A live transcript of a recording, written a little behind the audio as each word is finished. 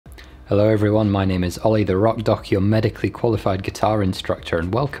Hello everyone, my name is Ollie the RockDoc, your medically qualified guitar instructor,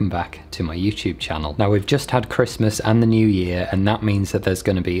 and welcome back to my YouTube channel. Now we've just had Christmas and the New Year, and that means that there's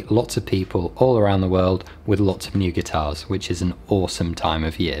going to be lots of people all around the world with lots of new guitars, which is an awesome time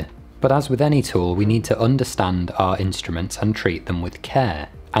of year. But as with any tool, we need to understand our instruments and treat them with care.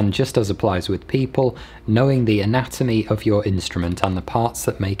 And just as applies with people, knowing the anatomy of your instrument and the parts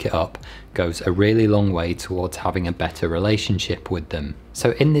that make it up goes a really long way towards having a better relationship with them.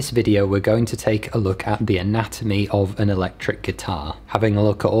 So in this video we're going to take a look at the anatomy of an electric guitar, having a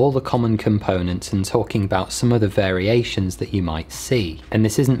look at all the common components and talking about some of the variations that you might see. And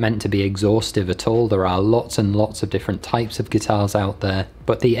this isn't meant to be exhaustive at all, there are lots and lots of different types of guitars out there,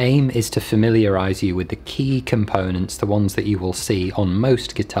 but the aim is to familiarise you with the key components, the ones that you will see on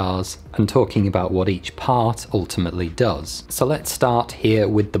most guitars, and talking about what each part ultimately does. So let's start here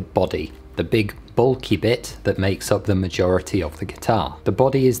with the body, the big bulky bit that makes up the majority of the guitar. The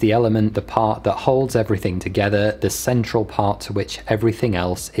body is the element, the part that holds everything together, the central part to which everything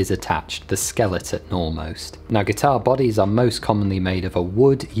else is attached, the skeleton almost. Now guitar bodies are most commonly made of a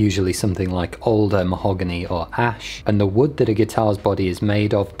wood, usually something like alder, mahogany or ash, and the wood that a guitar's body is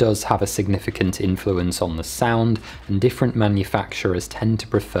made of does have a significant influence on the sound, and different manufacturers tend to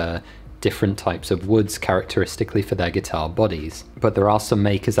prefer different types of woods characteristically for their guitar bodies. But there are some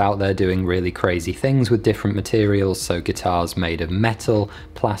makers out there doing really crazy things with different materials, so guitars made of metal,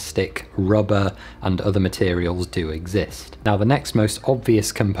 plastic, rubber and other materials do exist. Now the next most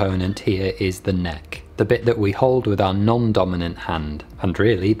obvious component here is the neck, the bit that we hold with our non-dominant hand, and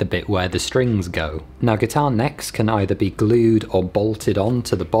really the bit where the strings go. Now guitar necks can either be glued or bolted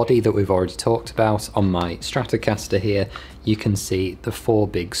onto the body that we've already talked about. On my Stratocaster here you can see the 4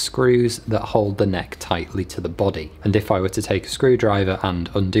 big screws that hold the neck tightly to the body, and if I were to take a screwdriver and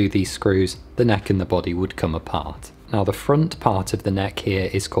undo these screws, the neck and the body would come apart. Now the front part of the neck here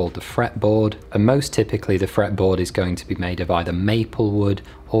is called the fretboard, and most typically the fretboard is going to be made of either maple wood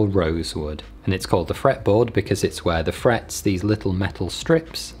or rosewood. And it's called the fretboard because it's where the frets, these little metal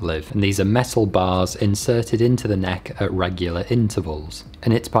strips, live. And these are metal bars inserted into the neck at regular intervals.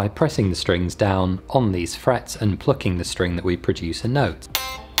 And it's by pressing the strings down on these frets and plucking the string that we produce a note.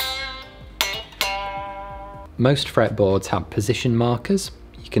 Most fretboards have position markers.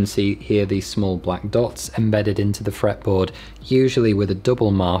 You can see here these small black dots embedded into the fretboard, usually with a double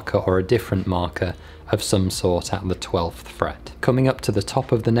marker or a different marker of some sort at the 12th fret. Coming up to the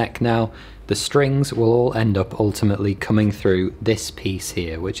top of the neck now, the strings will all end up ultimately coming through this piece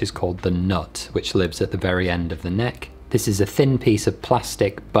here, which is called the nut, which lives at the very end of the neck. This is a thin piece of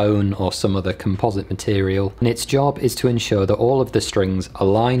plastic, bone or some other composite material, and its job is to ensure that all of the strings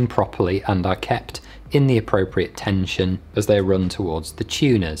align properly and are kept in the appropriate tension as they run towards the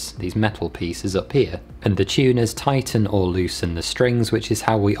tuners, these metal pieces up here. And the tuners tighten or loosen the strings, which is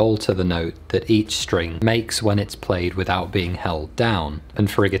how we alter the note that each string makes when it's played without being held down. And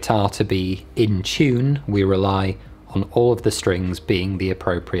for a guitar to be in tune, we rely on all of the strings being the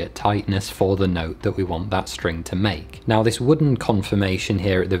appropriate tightness for the note that we want that string to make. Now this wooden conformation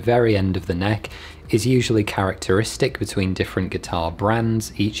here at the very end of the neck is usually characteristic between different guitar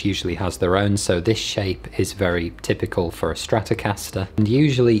brands. Each usually has their own, so this shape is very typical for a Stratocaster. And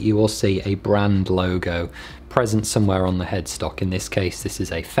usually you will see a brand logo present somewhere on the headstock. In this case this is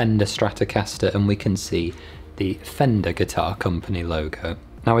a Fender Stratocaster, and we can see the Fender Guitar Company logo.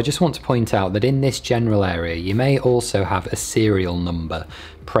 Now I just want to point out that in this general area you may also have a serial number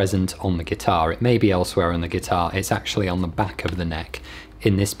present on the guitar. It may be elsewhere on the guitar, it's actually on the back of the neck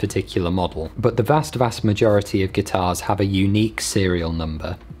in this particular model. But the vast majority of guitars have a unique serial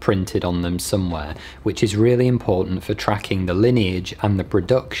number printed on them somewhere, which is really important for tracking the lineage and the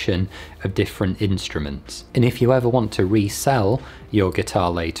production of different instruments. And if you ever want to resell your guitar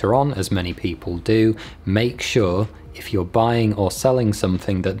later on, as many people do, make sure if you're buying or selling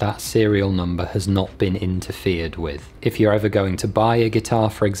something that that serial number has not been interfered with. If you're ever going to buy a guitar,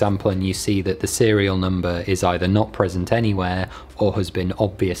 for example, and you see that the serial number is either not present anywhere or has been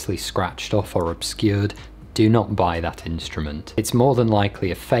obviously scratched off or obscured, do not buy that instrument. It's more than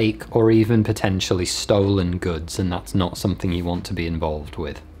likely a fake or even potentially stolen goods, and that's not something you want to be involved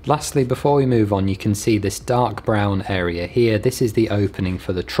with. Lastly, before we move on, you can see this dark brown area here. This is the opening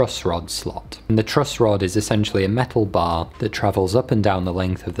for the truss rod slot. And the truss rod is essentially a metal bar that travels up and down the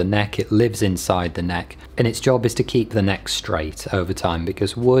length of the neck. It lives inside the neck, and its job is to keep the neck straight over time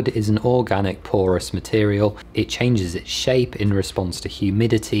because wood is an organic porous material. It changes its shape in response to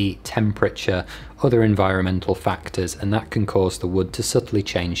humidity, temperature, other environmental factors, and that can cause the wood to subtly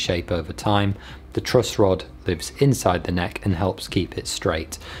change shape over time. The truss rod lives inside the neck and helps keep it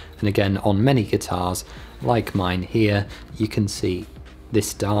straight. And again, on many guitars, like mine here, you can see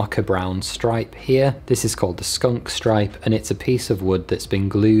this darker brown stripe here. This is called the skunk stripe, and it's a piece of wood that's been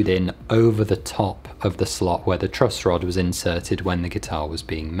glued in over the top of the slot where the truss rod was inserted when the guitar was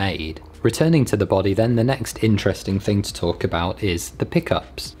being made. Returning to the body then, the next interesting thing to talk about is the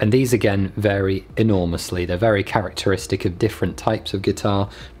pickups. And these again vary enormously. They're very characteristic of different types of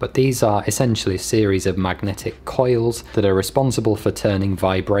guitar, but these are essentially a series of magnetic coils that are responsible for turning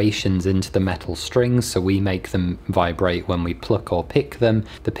vibrations into the metal strings, so we make them vibrate when we pluck or pick them.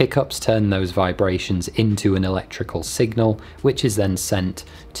 The pickups turn those vibrations into an electrical signal, which is then sent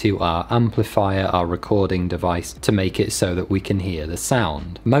to our amplifier, our recording device, to make it so that we can hear the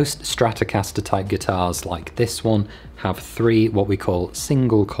sound. Most Stratocaster type guitars like this one have 3 what we call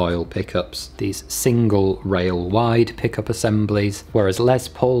single coil pickups, these single rail wide pickup assemblies, whereas Les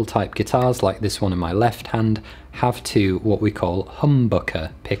Paul type guitars like this one in my left hand have 2 what we call humbucker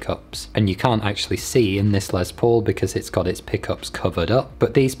pickups. And you can't actually see in this Les Paul because it's got its pickups covered up,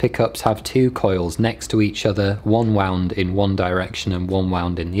 but these pickups have 2 coils next to each other, one wound in one direction and one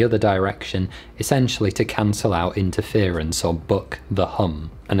wound in the other direction, essentially to cancel out interference or buck the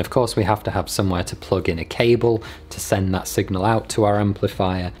hum. And of course we have to have somewhere to plug in a cable to send that signal out to our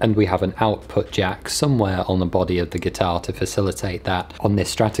amplifier, and we have an output jack somewhere on the body of the guitar to facilitate that. On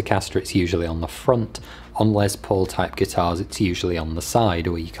this Stratocaster it's usually on the front. On Les Paul type guitars it's usually on the side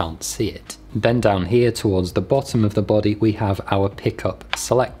where you can't see it. Then down here towards the bottom of the body we have our pickup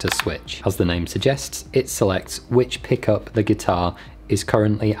selector switch. As the name suggests, it selects which pickup the guitar is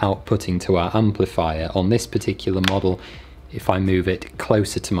currently outputting to our amplifier. On this particular model, if I move it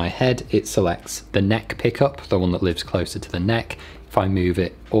closer to my head, it selects the neck pickup, the one that lives closer to the neck. If I move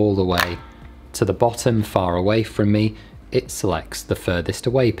it all the way to the bottom, far away from me, it selects the furthest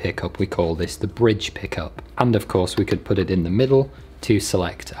away pickup. We call this the bridge pickup. And of course we could put it in the middle to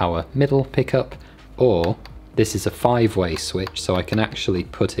select our middle pickup, or this is a 5-way switch, so I can actually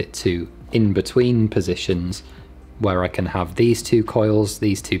put it to in between positions where I can have these 2 coils,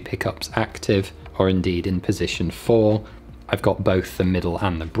 these 2 pickups active, or indeed in position 4. I've got both the middle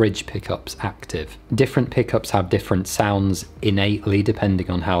and the bridge pickups active. Different pickups have different sounds innately depending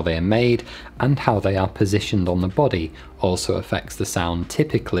on how they are made, and how they are positioned on the body also affects the sound.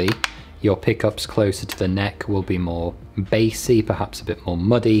 Typically, your pickups closer to the neck will be more bassy, perhaps a bit more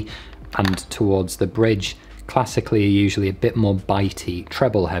muddy, and towards the bridge, classically are usually a bit more bitey,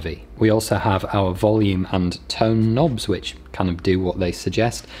 treble heavy. We also have our volume and tone knobs, which kind of do what they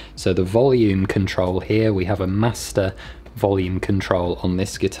suggest. So the volume control here, we have a master volume control on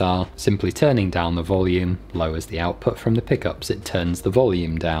this guitar. Simply turning down the volume lowers the output from the pickups. It turns the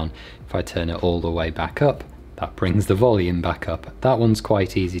volume down. If I turn it all the way back up, that brings the volume back up. That one's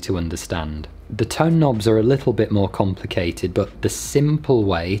quite easy to understand. The tone knobs are a little bit more complicated, but the simple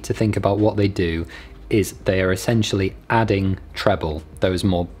way to think about what they do is they are essentially adding treble, those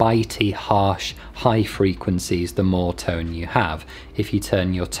more bitey, harsh, high frequencies the more tone you have. If you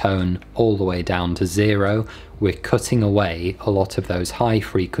turn your tone all the way down to 0, we're cutting away a lot of those high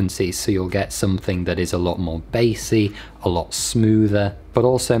frequencies, so you'll get something that is a lot more bassy, a lot smoother, but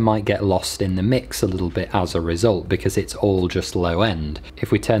also might get lost in the mix a little bit as a result because it's all just low end.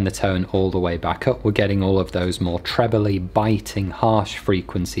 If we turn the tone all the way back up, we're getting all of those more trebly, biting, harsh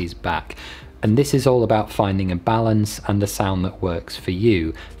frequencies back. And this is all about finding a balance and a sound that works for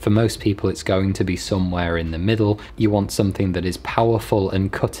you. For most people it's going to be somewhere in the middle. You want something that is powerful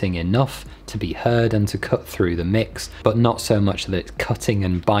and cutting enough to be heard and to cut through the mix, but not so much that it's cutting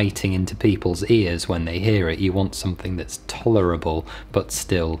and biting into people's ears when they hear it. You want something that's tolerable but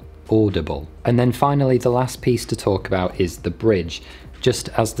still audible. And then finally the last piece to talk about is the bridge. Just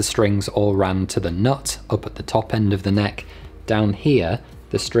as the strings all ran to the nut up at the top end of the neck, down here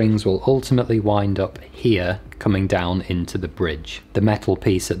the strings will ultimately wind up here, coming down into the bridge, the metal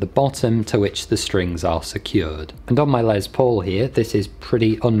piece at the bottom to which the strings are secured. And on my Les Paul here, this is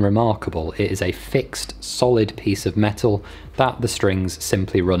pretty unremarkable. It is a fixed, solid piece of metal that the strings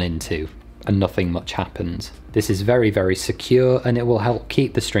simply run into, and nothing much happens. This is very, very secure, and it will help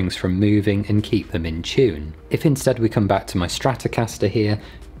keep the strings from moving and keep them in tune. If instead we come back to my Stratocaster here,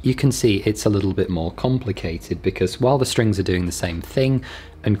 you can see it's a little bit more complicated because while the strings are doing the same thing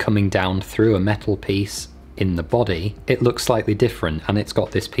and coming down through a metal piece in the body, it looks slightly different, and it's got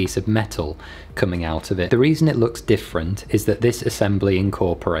this piece of metal coming out of it. The reason it looks different is that this assembly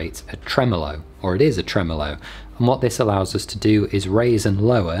incorporates a tremolo, or it is a tremolo, and what this allows us to do is raise and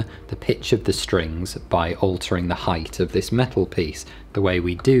lower the pitch of the strings by altering the height of this metal piece. The way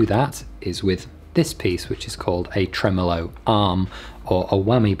we do that is with this piece, which is called a tremolo arm, or a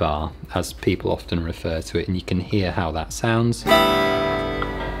whammy bar as people often refer to it, and you can hear how that sounds.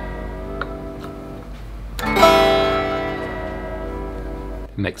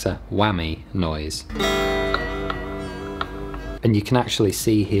 It makes a whammy noise. And you can actually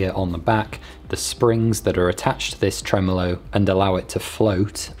see here on the back the springs that are attached to this tremolo and allow it to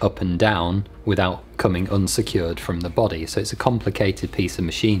float up and down without coming unsecured from the body. So it's a complicated piece of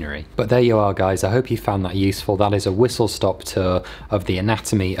machinery. But there you are, guys. I hope you found that useful. That is a whistle-stop tour of the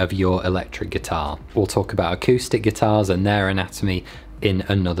anatomy of your electric guitar. We'll talk about acoustic guitars and their anatomy in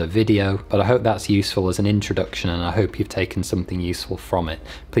another video, but I hope that's useful as an introduction, and I hope you've taken something useful from it.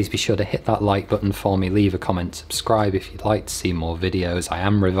 Please be sure to hit that like button for me, leave a comment, subscribe if you'd like to see more videos. I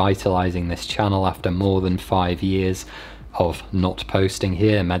am revitalizing this channel after more than 5 years of not posting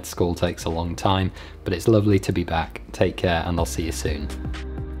here. Med school takes a long time, but it's lovely to be back. Take care, and I'll see you soon.